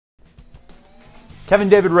Kevin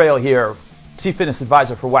David Rail here, Chief Fitness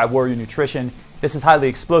Advisor for White Warrior Nutrition. This is Highly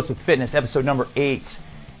Explosive Fitness, episode number 8.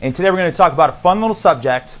 And today we're going to talk about a fun little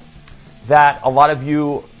subject that a lot of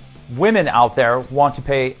you women out there want to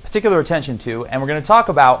pay particular attention to. And we're going to talk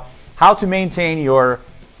about how to maintain your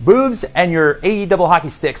boobs and your AE double hockey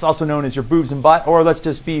sticks, also known as your boobs and butt, or let's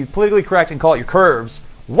just be politically correct and call it your curves,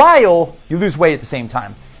 while you lose weight at the same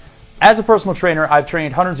time. As a personal trainer, I've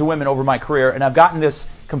trained hundreds of women over my career, and I've gotten this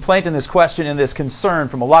complaint and this question and this concern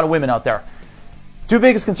from a lot of women out there. Two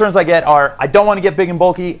biggest concerns I get are, I don't want to get big and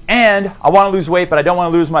bulky, and I want to lose weight, but I don't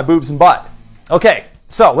want to lose my boobs and butt. Okay,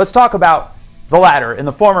 so let's talk about the latter. In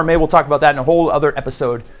the former, maybe we'll talk about that in a whole other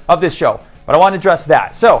episode of this show, but I want to address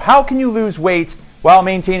that. So how can you lose weight while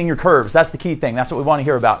maintaining your curves? That's the key thing. That's what we want to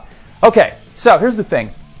hear about. Okay, so here's the thing.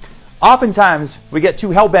 Oftentimes, we get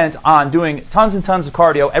too hell-bent on doing tons and tons of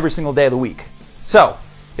cardio every single day of the week. So,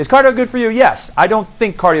 is cardio good for you? Yes. I don't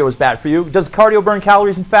think cardio is bad for you. Does cardio burn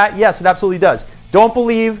calories and fat? Yes, it absolutely does. Don't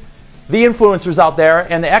believe the influencers out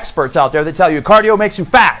there and the experts out there that tell you cardio makes you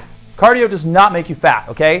fat. Cardio does not make you fat,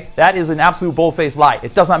 okay? That is an absolute bull-faced lie.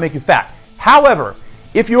 It does not make you fat. However,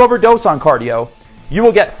 if you overdose on cardio, you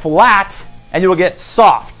will get flat and you will get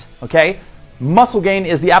soft, okay? Muscle gain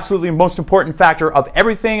is the absolutely most important factor of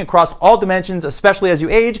everything across all dimensions, especially as you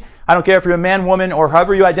age. I don't care if you're a man, woman, or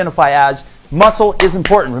however you identify as, muscle is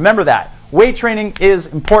important. Remember that. Weight training is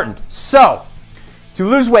important. So, to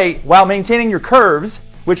lose weight while maintaining your curves,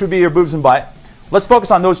 which would be your boobs and butt, let's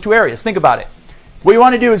focus on those two areas. Think about it. What you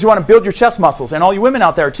want to do is you want to build your chest muscles, and all you women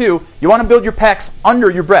out there too, you want to build your pecs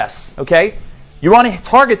under your breasts, okay? You want to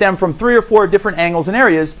target them from 3 or 4 different angles and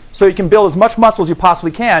areas so you can build as much muscle as you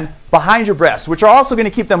possibly can behind your breasts, which are also going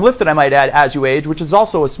to keep them lifted, I might add, as you age, which is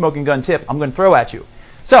also a smoking gun tip I'm going to throw at you.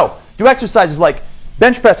 So, do exercises like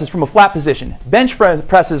bench presses from a flat position, bench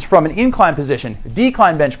presses from an incline position,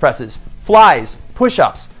 decline bench presses, flies,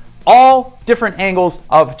 push-ups, all different angles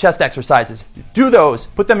of chest exercises. Do those,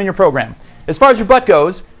 put them in your program. As far as your butt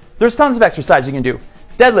goes, there's tons of exercises you can do.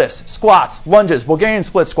 Deadlifts, squats, lunges, Bulgarian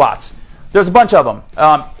split squats. There's a bunch of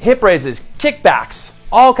them. Hip raises, kickbacks,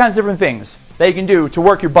 all kinds of different things that you can do to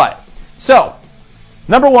work your butt. So,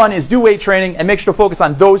 number one is do weight training and make sure to focus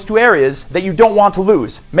on those two areas that you don't want to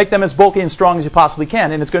lose. Make them as bulky and strong as you possibly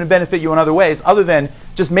can, and it's going to benefit you in other ways other than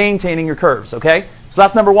just maintaining your curves, okay? So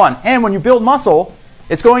that's number one. And when you build muscle,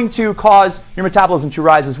 it's going to cause your metabolism to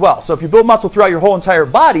rise as well. So if you build muscle throughout your whole entire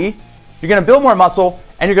body, you're going to build more muscle,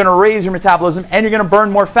 and you're going to raise your metabolism, and you're going to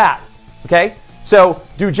burn more fat, okay? So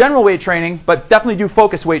do general weight training, but definitely do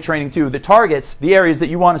focus weight training too that targets the areas that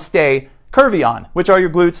you want to stay curvy on, which are your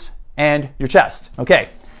glutes and your chest. Okay,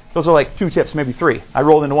 those are like 2 tips, maybe 3. I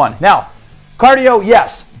rolled into one. Now, cardio,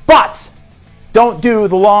 yes, but don't do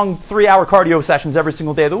the long 3-hour cardio sessions every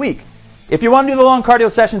single day of the week. If you want to do the long cardio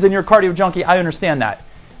sessions and you're a cardio junkie, I understand that.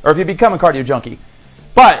 Or if you become a cardio junkie.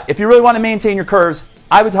 But if you really want to maintain your curves,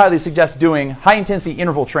 I would highly suggest doing high-intensity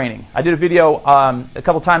interval training. I did a video a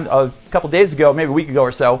couple days ago, maybe a week ago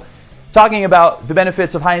or so, talking about the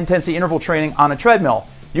benefits of high-intensity interval training on a treadmill.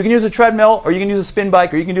 You can use a treadmill, or you can use a spin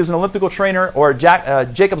bike, or you can use an elliptical trainer, or a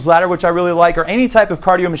Jacob's ladder, which I really like, or any type of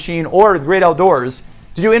cardio machine, or the great outdoors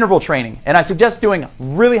to do interval training. And I suggest doing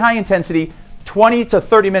really high-intensity, 20 to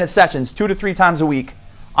 30-minute sessions, 2 to 3 times a week,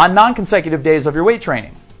 on non-consecutive days of your weight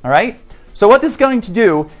training. All right? So what this is going to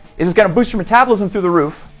do is it's going to boost your metabolism through the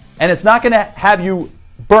roof, and it's not going to have you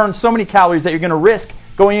burn so many calories that you're going to risk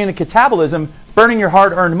going into catabolism, burning your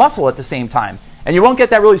hard-earned muscle at the same time. And you won't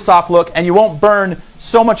get that really soft look, and you won't burn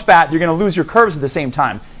so much fat, you're going to lose your curves at the same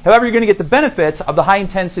time. However, you're going to get the benefits of the high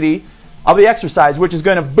intensity of the exercise, which is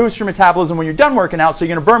going to boost your metabolism when you're done working out, so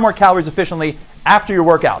you're going to burn more calories efficiently after your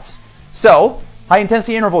workouts. So,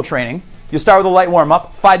 high-intensity interval training, you start with a light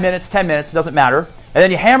warm-up, 5 minutes, 10 minutes, doesn't matter. And then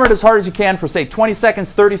you hammer it as hard as you can for, say, 20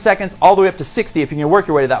 seconds, 30 seconds, all the way up to 60 if you can work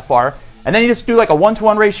your way that far. And then you just do like a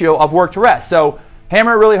 1-to-1 ratio of work to rest. So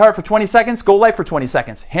hammer it really hard for 20 seconds, go light for 20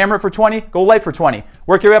 seconds. Hammer it for 20, go light for 20.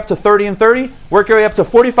 Work your way up to 30 and 30, work your way up to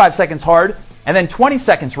 45 seconds hard, and then 20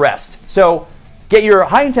 seconds rest. So get your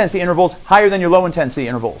high-intensity intervals higher than your low-intensity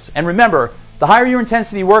intervals. And remember, the higher your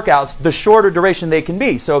intensity workouts, the shorter duration they can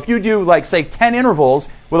be. So if you do, like, say, 10 intervals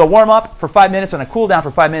with a warm-up for 5 minutes and a cool-down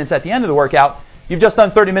for 5 minutes at the end of the workout, you've just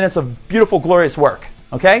done 30 minutes of beautiful, glorious work,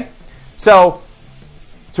 okay? So,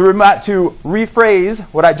 to rephrase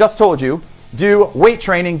what I just told you, do weight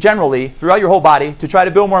training generally throughout your whole body to try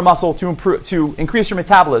to build more muscle to increase your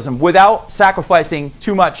metabolism without sacrificing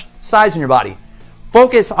too much size in your body.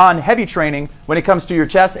 Focus on heavy training when it comes to your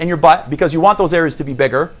chest and your butt because you want those areas to be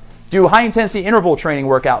bigger. Do high-intensity interval training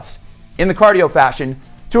workouts in the cardio fashion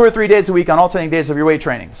 2 or 3 days a week on alternating days of your weight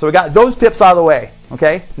training. So we got those tips out of the way,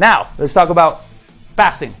 okay? Now, let's talk about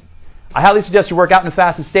fasting. I highly suggest you work out in a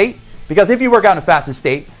fasted state, because if you work out in a fasted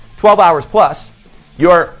state, 12 hours plus,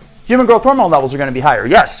 your human growth hormone levels are going to be higher.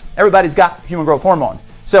 Yes, everybody's got human growth hormone.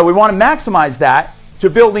 So we want to maximize that to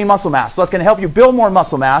build lean muscle mass. So that's going to help you build more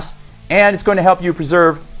muscle mass, and it's going to help you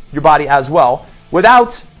preserve your body as well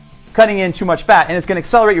without cutting in too much fat. And it's going to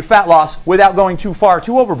accelerate your fat loss without going too far,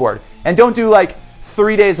 too overboard. And don't do like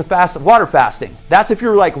 3 days of water fasting. That's if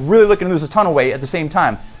you're like really looking to lose a ton of weight at the same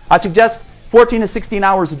time. I suggest 14 to 16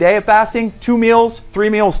 hours a day of fasting, 2 meals, 3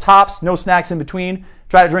 meals tops, no snacks in between.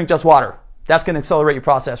 Try to drink just water. That's going to accelerate your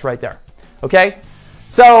process right there. Okay?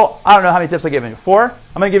 So, I don't know how many tips I gave you. 4?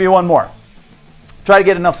 I'm going to give you one more. Try to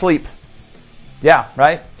get enough sleep. Yeah,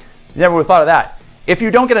 right? You never would have thought of that. If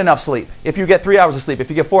you don't get enough sleep, if you get 3 hours of sleep, if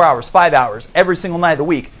you get 4 hours, 5 hours, every single night of the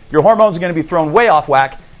week, your hormones are going to be thrown way off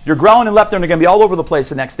whack. Your ghrelin and leptin are going to be all over the place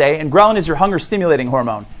the next day, and ghrelin is your hunger-stimulating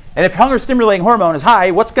hormone. And if hunger-stimulating hormone is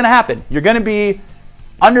high, what's going to happen? You're going to be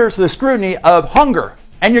under the scrutiny of hunger,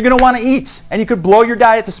 and you're going to want to eat, and you could blow your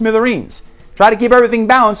diet to smithereens. Try to keep everything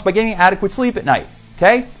balanced by getting adequate sleep at night.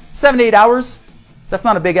 Okay? 7 to 8 hours. That's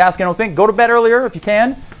not a big ask, I don't think. Go to bed earlier if you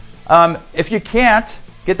can. If you can't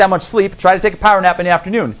get that much sleep, try to take a power nap in the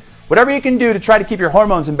afternoon. Whatever you can do to try to keep your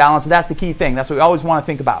hormones in balance, that's the key thing. That's what we always want to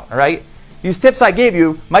think about, all right? These tips I gave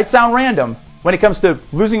you might sound random when it comes to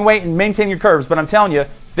losing weight and maintaining your curves, but I'm telling you,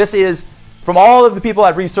 this is from all of the people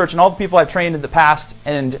I've researched and all the people I've trained in the past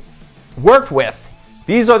and worked with.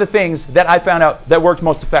 These are the things that I found out that worked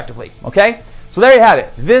most effectively, okay? So there you have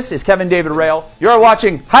it. This is Kevin David Rail. You're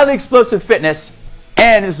watching Highly Explosive Fitness,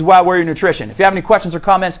 and this is Wild Warrior Nutrition. If you have any questions or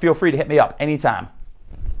comments, feel free to hit me up anytime.